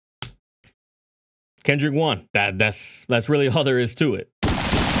Kendrick won. That's really all there is to it.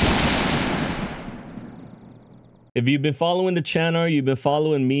 If you've been following the channel, you've been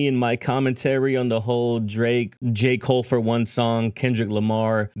following me and my commentary on the whole Drake, J. Cole for one song, Kendrick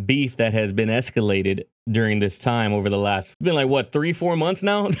Lamar beef that has been escalated during this time over the last, been like, what, 3-4 months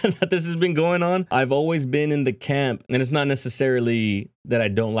now that this has been going on? I've always been in the camp, and it's not necessarily that I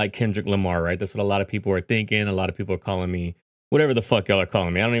don't like Kendrick Lamar, right? That's what a lot of people are thinking. A lot of people are calling me whatever the fuck y'all are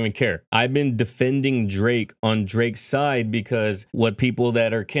calling me. I don't even care. I've been defending Drake on Drake's side because what people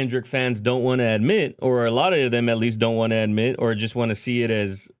that are Kendrick fans don't want to admit, or a lot of them at least don't want to admit, or just want to see it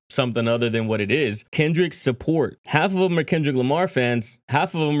as something other than what it is. Kendrick's support. Half of them are Kendrick Lamar fans.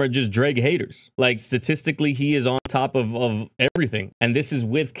 Half of them are just Drake haters. Like, statistically, he is on top of everything. And this is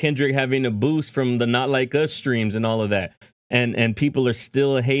with Kendrick having a boost from the Not Like Us streams and all of that. And people are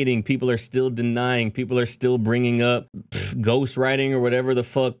still hating, people are still denying, people are still bringing up ghostwriting or whatever the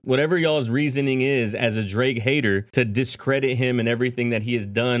fuck, whatever y'all's reasoning is as a Drake hater to discredit him and everything that he has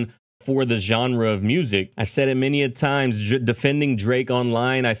done for the genre of music. I've said it many a times, defending Drake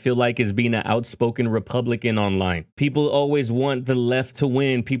online, I feel like, is being an outspoken Republican online. People always want the left to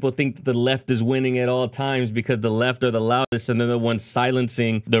win. People think that the left is winning at all times because the left are the loudest and they're the ones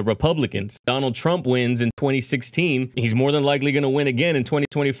silencing the Republicans. Donald Trump wins in 2016. He's more than likely going to win again in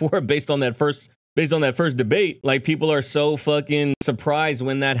 2024 based on that first debate. Like, people are so fucking surprised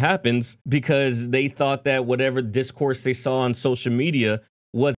when that happens because they thought that whatever discourse they saw on social media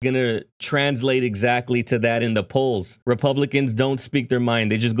was going to translate exactly to that in the polls. Republicans don't speak their mind.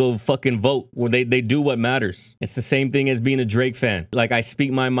 They just go fucking vote, or they do what matters. It's the same thing as being a Drake fan. Like, I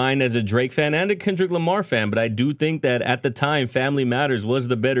speak my mind as a Drake fan and a Kendrick Lamar fan, but I do think that at the time, Family Matters was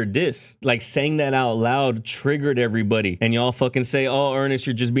the better diss. Like, saying that out loud triggered everybody. And y'all fucking say, oh, Ernest,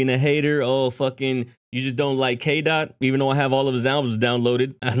 you're just being a hater. Oh, fucking, you just don't like K-Dot, even though I have all of his albums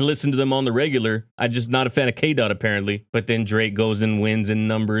downloaded. I listen to them on the regular. I'm just not a fan of K-Dot, apparently. But then Drake goes and wins in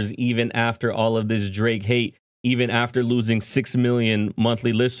numbers even after all of this Drake hate, even after losing 6 million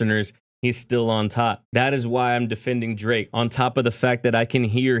monthly listeners. He's still on top. That is why I'm defending Drake, on top of the fact that I can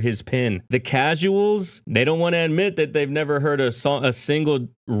hear his pen. The casuals, they don't want to admit that they've never heard a single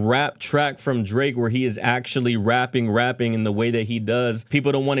rap track from Drake where he is actually rapping in the way that he does.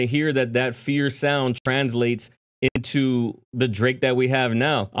 People don't want to hear that fierce sound translates into the Drake that we have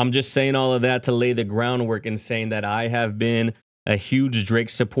now. I'm just saying all of that to lay the groundwork and saying that I have been a huge Drake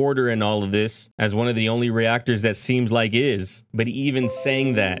supporter in all of this, as one of the only reactors that seems like is. But even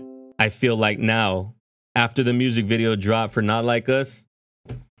saying that, I feel like now, after the music video dropped for Not Like Us,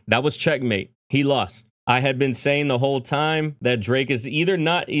 that was checkmate. He lost. I had been saying the whole time that Drake is either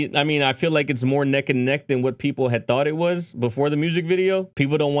not, I mean, I feel like it's more neck and neck than what people had thought it was before the music video.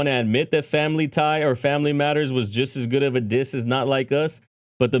 People don't want to admit that Family Tie or Family Matters was just as good of a diss as Not Like Us,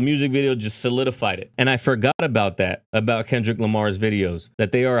 but the music video just solidified it. And I forgot about that, about Kendrick Lamar's videos,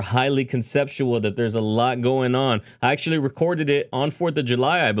 that they are highly conceptual, that there's a lot going on. I actually recorded it on 4th of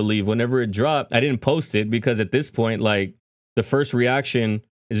July, I believe, whenever it dropped. I didn't post it because at this point, like, the first reaction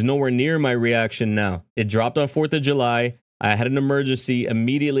is nowhere near my reaction now. It dropped on 4th of July. I had an emergency,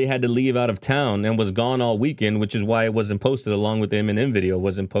 immediately had to leave out of town and was gone all weekend, which is why it wasn't posted, along with the Eminem video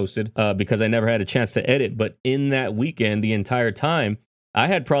wasn't posted, because I never had a chance to edit. But in that weekend, the entire time, I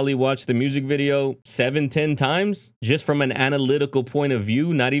had probably watched the music video 7-10 times, just from an analytical point of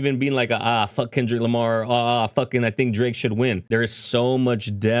view, not even being like, fuck Kendrick Lamar, fucking, I think Drake should win. There is so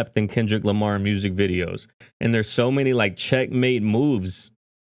much depth in Kendrick Lamar music videos. And there's so many like checkmate moves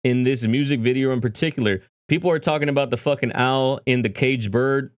in this music video in particular. People are talking about the fucking owl in the caged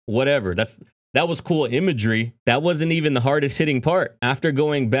bird, whatever. That was cool imagery. That wasn't even the hardest hitting part. After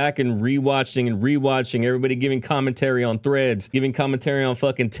going back and rewatching, everybody giving commentary on Threads, giving commentary on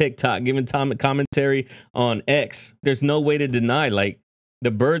fucking TikTok, giving commentary on X, there's no way to deny, like, the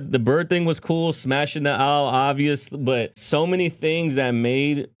bird thing was cool, smashing the owl, obvious, but so many things that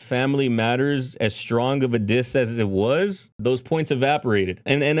made Family Matters as strong of a diss as it was, those points evaporated.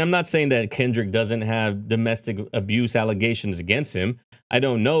 And I'm not saying that Kendrick doesn't have domestic abuse allegations against him. I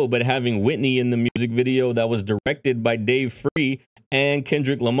don't know, but having Whitney in the music video that was directed by Dave Free and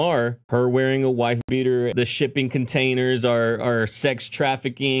Kendrick Lamar, her wearing a wife beater, the shipping containers are sex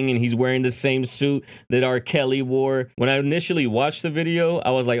trafficking, and he's wearing the same suit that R. Kelly wore. When I initially watched the video,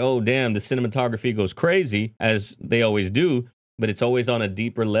 I was like, oh, damn, the cinematography goes crazy, as they always do. But it's always on a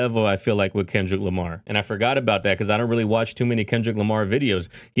deeper level, I feel like, with Kendrick Lamar. And I forgot about that because I don't really watch too many Kendrick Lamar videos.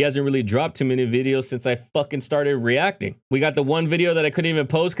 He hasn't really dropped too many videos since I fucking started reacting. We got the one video that I couldn't even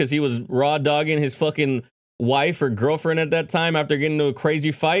post because he was raw dogging his fucking wife or girlfriend at that time after getting into a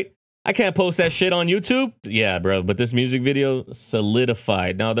crazy fight. I can't post that shit on YouTube. Yeah, bro. But this music video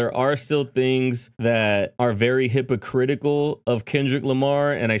solidified. Now, there are still things that are very hypocritical of Kendrick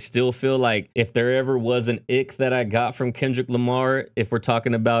Lamar. And I still feel like if there ever was an ick that I got from Kendrick Lamar, if we're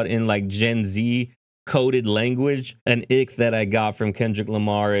talking about in like Gen Z coded language, an ick that I got from Kendrick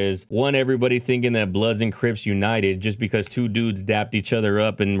Lamar is one, everybody thinking that Bloods and Crips united just because two dudes dapped each other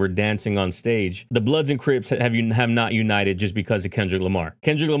up and were dancing on stage. The Bloods and Crips have not united just because of Kendrick Lamar.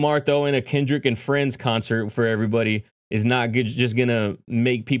 Kendrick Lamar throwing a Kendrick and Friends concert for everybody is not just gonna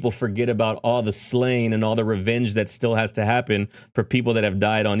make people forget about all the slain and all the revenge that still has to happen for people that have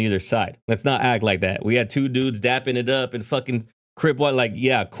died on either side. Let's not act like that. We had two dudes dapping it up and fucking Crip what, like,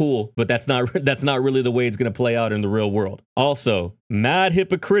 yeah, cool, but that's not really the way it's gonna play out in the real world. Also, mad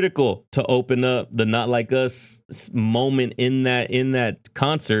hypocritical to open up the Not Like Us moment in that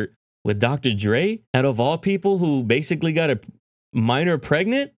concert with Dr. Dre, out of all people, who basically got a minor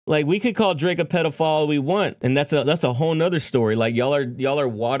pregnant. Like, we could call Drake a pedophile all we want, and that's a whole nother story. Like, y'all are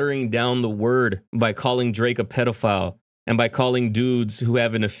watering down the word by calling Drake a pedophile and by calling dudes who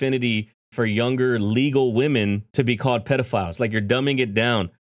have an affinity for younger legal women to be called pedophiles. Like, you're dumbing it down.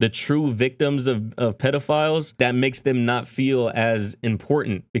 The true victims of pedophiles, that makes them not feel as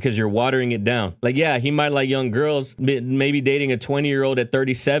important because you're watering it down. Like, yeah, he might like young girls. Maybe dating a 20-year-old at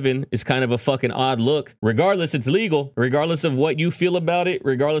 37 is kind of a fucking odd look. Regardless, it's legal. Regardless of what you feel about it,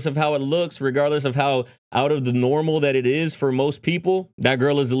 regardless of how it looks, regardless of how out of the normal that it is for most people, that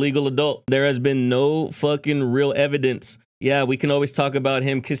girl is a legal adult. There has been no fucking real evidence. Yeah, we can always talk about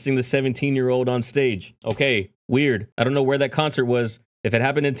him kissing the 17-year-old on stage. Okay, weird. I don't know where that concert was. If it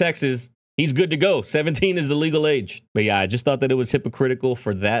happened in Texas, he's good to go. 17 is the legal age. But yeah, I just thought that it was hypocritical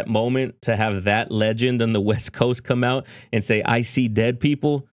for that moment to have that legend on the West Coast come out and say, I see dead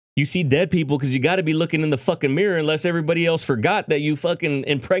people. You see dead people because you got to be looking in the fucking mirror, unless everybody else forgot that you fucking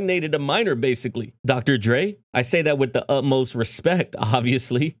impregnated a minor, basically. Dr. Dre, I say that with the utmost respect,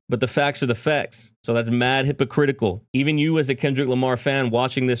 obviously, but the facts are the facts. So that's mad hypocritical. Even you as a Kendrick Lamar fan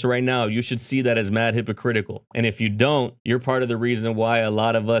watching this right now, you should see that as mad hypocritical. And if you don't, you're part of the reason why a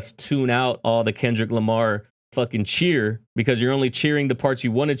lot of us tune out all the Kendrick Lamar fucking cheer, because you're only cheering the parts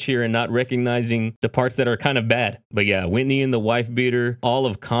you want to cheer and not recognizing the parts that are kind of bad. But yeah, Whitney and the wife beater, all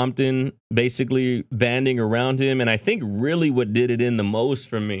of Compton basically banding around him. And I think really what did it in the most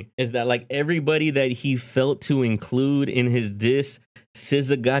for me is that, like, everybody that he felt to include in his diss,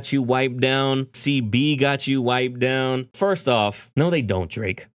 SZA got you wiped down, CB got you wiped down. First off, no, they don't,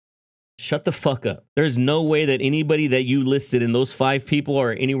 Drake. Shut the fuck up. There's no way that anybody that you listed in those 5 people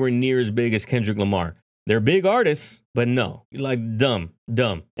are anywhere near as big as Kendrick Lamar. They're big artists, but no, like, dumb.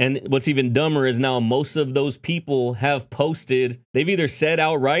 And what's even dumber is now most of those people have posted, they've either said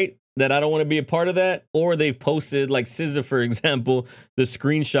outright that I don't want to be a part of that, or they've posted, like SZA, for example, the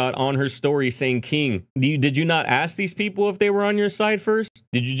screenshot on her story saying King. Did you not ask these people if they were on your side first?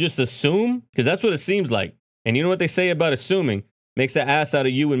 Did you just assume? Because that's what it seems like. And you know what they say about assuming? Makes an ass out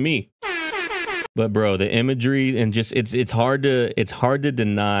of you and me. But bro, the imagery and just it's hard to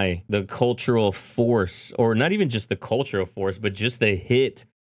deny the cultural force, or not even just the cultural force, but just the hit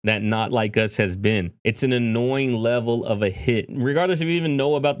that Not Like Us has been. It's an annoying level of a hit. Regardless if you even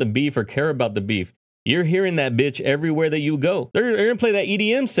know about the beef or care about the beef, you're hearing that bitch everywhere that you go. They're gonna play that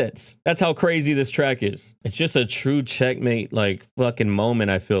EDM sets. That's how crazy this track is. It's just a true checkmate, like, fucking moment,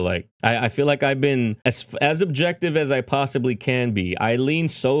 I feel like. I feel like I've been as objective as I possibly can be. I lean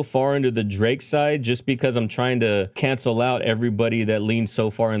so far into the Drake side just because I'm trying to cancel out everybody that leans so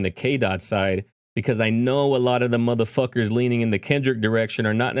far in the K-Dot side, because I know a lot of the motherfuckers leaning in the Kendrick direction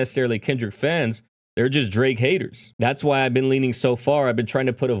are not necessarily Kendrick fans. They're just Drake haters. That's why I've been leaning so far. I've been trying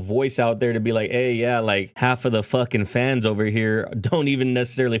to put a voice out there to be like, hey, yeah, like, half of the fucking fans over here don't even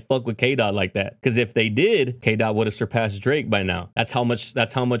necessarily fuck with K-Dot like that. Because if they did, K-Dot would have surpassed Drake by now. That's how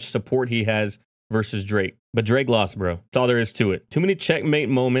much support he has versus Drake. But Drake lost, bro. That's all there is to it. Too many checkmate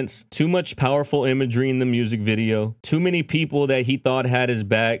moments, too much powerful imagery in the music video, too many people that he thought had his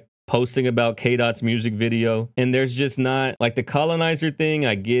back posting about K-Dot's music video. And there's just not, like, the colonizer thing,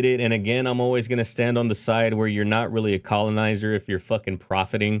 I get it. And again, I'm always going to stand on the side where you're not really a colonizer if you're fucking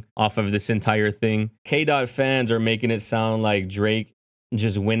profiting off of this entire thing. K-Dot fans are making it sound like Drake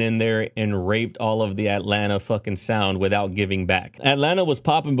just went in there and raped all of the Atlanta fucking sound without giving back. Atlanta was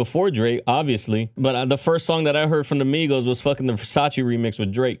popping before Drake, obviously, but the first song that I heard from the Migos was fucking the Versace remix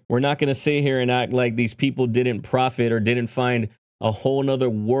with Drake. We're not going to sit here and act like these people didn't profit or didn't find a whole nother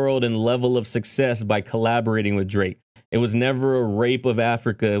world and level of success by collaborating with Drake. It was never a rape of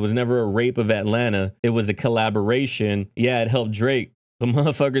Africa. It was never a rape of Atlanta. It was a collaboration. Yeah, it helped Drake. The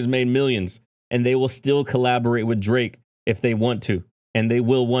motherfuckers made millions, and they will still collaborate with Drake if they want to. and they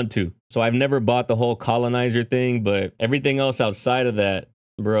will want to. So I've never bought the whole colonizer thing, but everything else outside of that,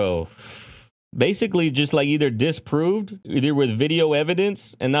 bro, basically just like either disproved, either with video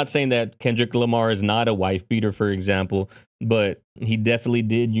evidence, and not saying that Kendrick Lamar is not a wife beater, for example, but he definitely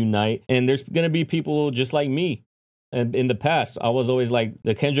did unite. And there's going to be people just like me. And in the past, I was always like,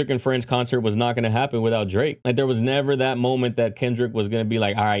 the Kendrick and Friends concert was not going to happen without Drake. Like, there was never that moment that Kendrick was going to be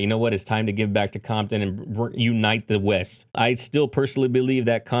like, all right, you know what? It's time to give back to Compton and unite the West. I still personally believe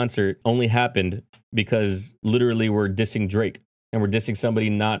that concert only happened because literally we're dissing Drake. And we're dissing somebody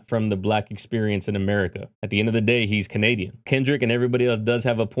not from the black experience in America. At the end of the day, he's Canadian. Kendrick and everybody else does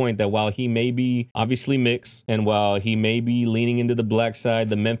have a point that while he may be obviously mixed, and while he may be leaning into the black side,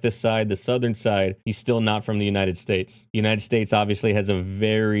 the Memphis side, the southern side, he's still not from the United States. The United States obviously has a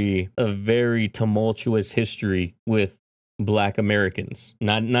very tumultuous history with black Americans.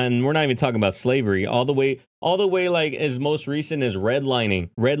 Not we're not even talking about slavery. All the way like as most recent as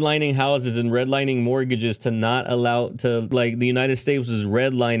redlining houses and redlining mortgages to not allow to, like, the United States was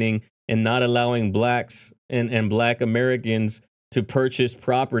redlining and not allowing blacks and black Americans to purchase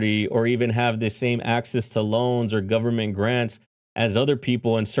property or even have the same access to loans or government grants as other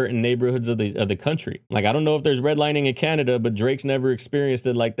people in certain neighborhoods of the country. Like, I don't know if there's redlining in Canada, but Drake's never experienced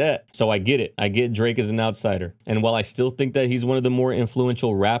it like that. So I get it. I get Drake as an outsider. And while I still think that he's one of the more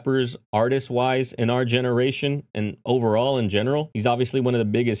influential rappers, artist-wise, in our generation and overall in general, he's obviously one of the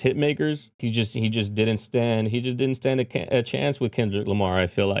biggest hit makers. He just didn't stand a chance with Kendrick Lamar, I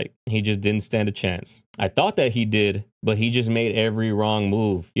feel like. He just didn't stand a chance. I thought that he did, but he just made every wrong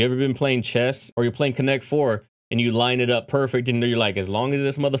move. You ever been playing chess or you're playing Connect 4 and you line it up perfect and you're like, as long as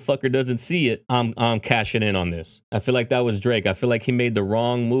this motherfucker doesn't see it, I'm cashing in on this. I feel like that was Drake. I feel like he made the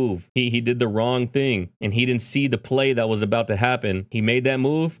wrong move. He did the wrong thing and he didn't see the play that was about to happen. He made that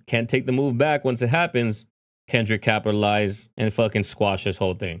move, can't take the move back once it happens. Kendrick capitalized and fucking squashed this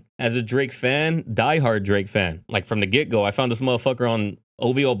whole thing. As a Drake fan, diehard Drake fan, like from the get-go, I found this motherfucker on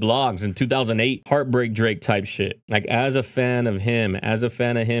OVO blogs in 2008, heartbreak Drake type shit. Like, as a fan of him as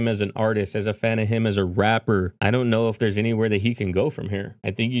an artist, as a fan of him as a rapper, I don't know if there's anywhere that he can go from here. I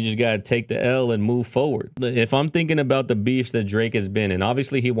think you just gotta take the L and move forward. If I'm thinking about the beefs that Drake has been in,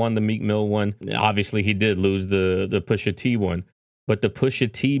 obviously he won the Meek Mill one. Obviously he did lose the Pusha T one. But the Pusha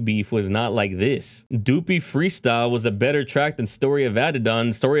T beef was not like this. Doopy Freestyle was a better track than Story of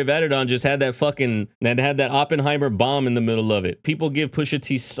Adidon. Story of Adidon just had that Oppenheimer bomb in the middle of it. People give Pusha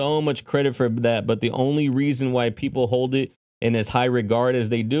T so much credit for that, but the only reason why people hold it in as high regard as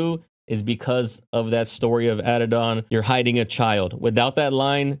they do is because of that Story of Adidon. You're hiding a child. Without that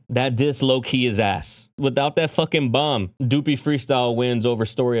line, that diss low-key is ass. Without that fucking bomb, Doopy Freestyle wins over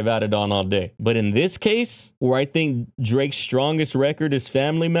Story of Adidon all day. But in this case, where I think Drake's strongest record is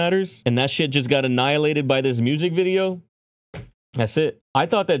Family Matters, and that shit just got annihilated by this music video, that's it. I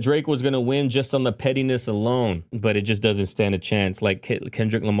thought that Drake was going to win just on the pettiness alone, but it just doesn't stand a chance. Like,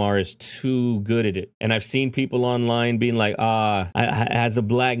 Kendrick Lamar is too good at it. And I've seen people online being like, as a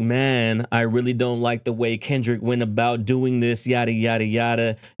black man, I really don't like the way Kendrick went about doing this, yada, yada,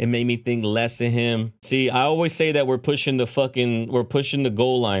 yada. It made me think less of him. See, I always say that we're pushing the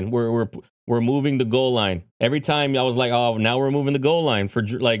goal line. We're moving the goal line. Every time I was like, oh, now we're moving the goal line. For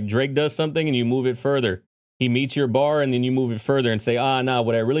like, Drake does something and you move it further. He meets your bar and then you move it further and say, nah,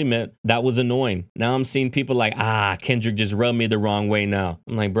 what I really meant, that was annoying. Now I'm seeing people like, Kendrick just rubbed me the wrong way now.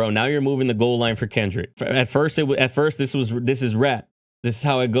 I'm like, bro, now you're moving the goal line for Kendrick. At first this is rap. This is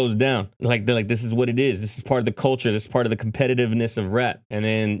how it goes down. Like this is what it is. This is part of the culture. This is part of the competitiveness of rap. And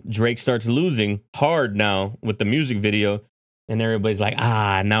then Drake starts losing hard now with the music video. And everybody's like,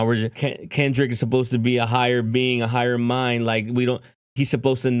 now Kendrick is supposed to be a higher being, a higher mind. Like, he's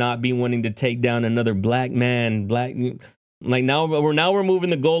supposed to not be wanting to take down another black man. Like, now we're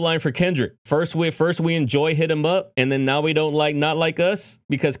moving the goal line for Kendrick. First we enjoy hit him up, and then now we don't not like us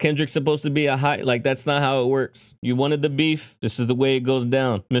because Kendrick's supposed to be a high. Like, that's not how it works. You wanted the beef. This is the way it goes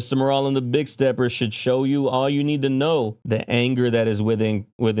down. Mr. Morale and the Big Steppers should show you all you need to know: the anger that is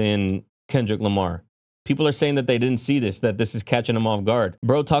within Kendrick Lamar. People are saying that they didn't see this, that this is catching them off guard.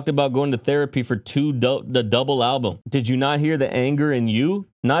 Bro talked about going to therapy for the double album. Did you not hear the anger in You?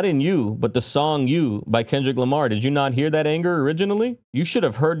 Not in You, but the song You by Kendrick Lamar. Did you not hear that anger originally? You should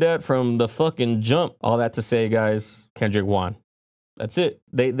have heard that from the fucking jump. All that to say, guys, Kendrick won. That's it.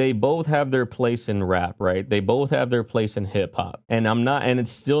 They both have their place in rap, right? They both have their place in hip hop. And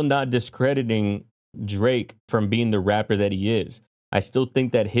it's still not discrediting Drake from being the rapper that he is. I still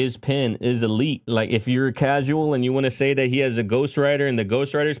think that his pen is elite. Like, if you're casual and you want to say that he has a ghostwriter and the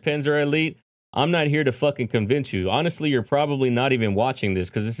ghostwriter's pens are elite, I'm not here to fucking convince you. Honestly, you're probably not even watching this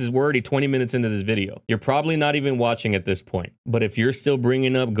because we're already 20 minutes into this video. You're probably not even watching at this point. But if you're still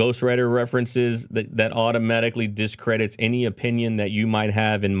bringing up ghostwriter references, that automatically discredits any opinion that you might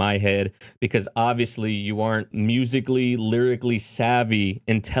have in my head, because obviously you aren't musically, lyrically savvy,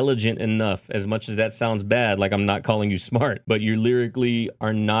 intelligent enough. As much as that sounds bad, like I'm not calling you smart, but you lyrically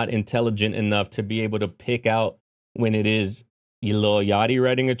are not intelligent enough to be able to pick out when it is Lil Yachty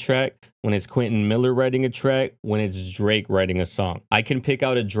writing a track, when it's Quentin Miller writing a track, when it's Drake writing a song. I can pick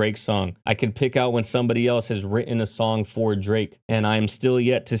out a Drake song. I can pick out when somebody else has written a song for Drake, and I'm still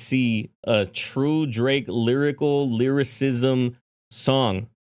yet to see a true Drake lyricism song.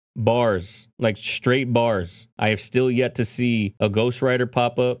 Bars, like straight bars. I have still yet to see a ghostwriter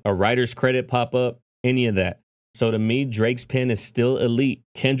pop up, a writer's credit pop up, any of that. So to me, Drake's pen is still elite.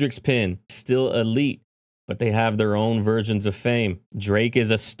 Kendrick's pen, still elite. But they have their own versions of fame. Drake is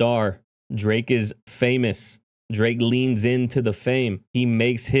a star. Drake is famous. Drake leans into the fame. He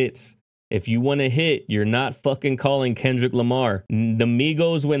makes hits. If you want a hit, you're not fucking calling Kendrick Lamar. The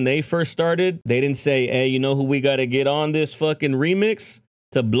Migos, when they first started, they didn't say, hey, you know who we got to get on this fucking remix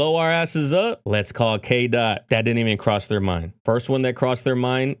to blow our asses up? Let's call K. Dot. That didn't even cross their mind. First one that crossed their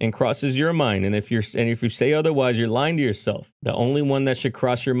mind and crosses your mind. And if you say otherwise, you're lying to yourself. The only one that should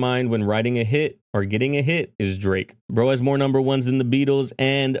cross your mind when writing a hit or getting a hit is Drake. Bro has more #1s than the Beatles,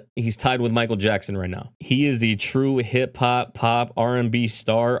 and he's tied with Michael Jackson right now. He is the true hip hop, pop, R&B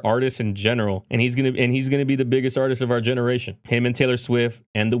star artist in general, and he's gonna be the biggest artist of our generation. Him and Taylor Swift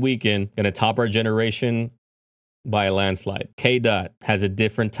and The Weeknd gonna top our generation by a landslide. K. Dot has a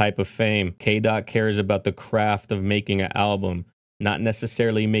different type of fame. K. Dot cares about the craft of making an album, not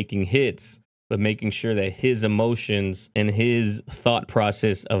necessarily making hits, but making sure that his emotions and his thought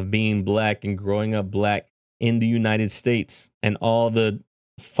process of being black and growing up black in the United States and all the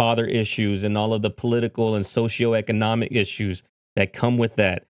father issues and all of the political and socioeconomic issues that come with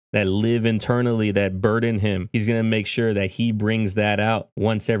that live internally, that burden him. He's going to make sure that he brings that out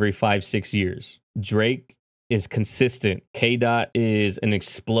once every 5-6 years. Drake is consistent. K. Dot is an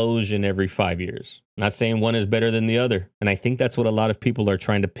explosion every 5 years. Not saying one is better than the other. And I think that's what a lot of people are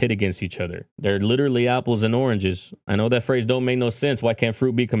trying to pit against each other. They're literally apples and oranges. I know that phrase don't make no sense. Why can't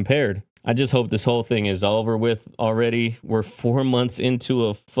fruit be compared? I just hope this whole thing is over with already. We're 4 months into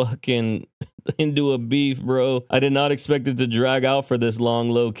a beef, bro. I did not expect it to drag out for this long,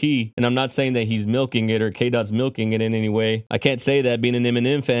 low key. And I'm not saying that he's milking it or K-Dot's milking it in any way. I can't say that being an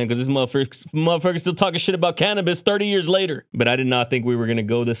Eminem fan because this motherfucker's still talking shit about cannabis 30 years later. But I did not think we were going to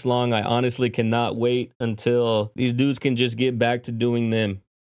go this long. I honestly cannot wait until these dudes can just get back to doing them.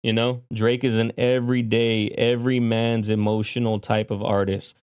 You know, Drake is an everyday, every man's emotional type of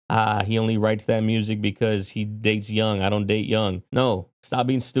artist. He only writes that music because he dates young. I don't date young. No, stop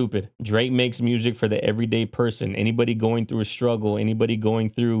being stupid. Drake makes music for the everyday person. Anybody going through a struggle, anybody going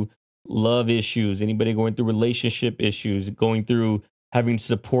through love issues, anybody going through relationship issues, going through having to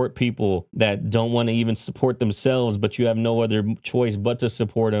support people that don't want to even support themselves, but you have no other choice but to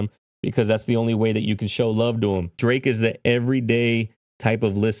support them because that's the only way that you can show love to them. Drake is the everyday type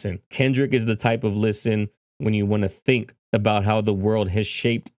of listen. Kendrick is the type of listen when you want to think about how the world has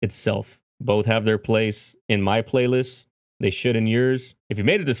shaped itself. Both have their place in my playlist. They should in yours. If you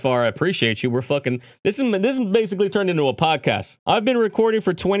made it this far, I appreciate you. We're fucking... This is basically turned into a podcast. I've been recording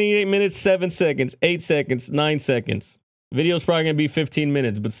for 28 minutes, 7 seconds, 8 seconds, 9 seconds. Video's probably going to be 15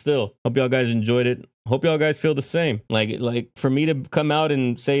 minutes, but still. Hope y'all guys enjoyed it. Hope y'all guys feel the same. Like for me to come out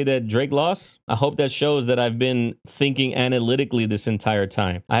and say that Drake lost, I hope that shows that I've been thinking analytically this entire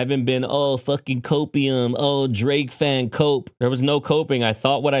time. I haven't been, oh, fucking copium, oh, Drake fan cope. There was no coping. I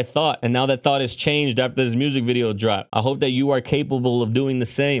thought what I thought, and now that thought has changed after this music video dropped. I hope that you are capable of doing the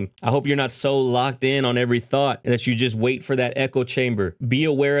same. I hope you're not so locked in on every thought that you just wait for that echo chamber. Be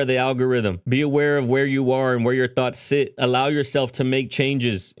aware of the algorithm. Be aware of where you are and where your thoughts sit. Allow yourself to make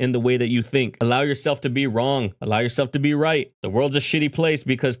changes in the way that you think. Allow yourself to be wrong. Allow yourself to be right. The world's a shitty place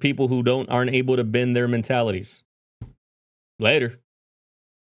because people who aren't able to bend their mentalities. Later.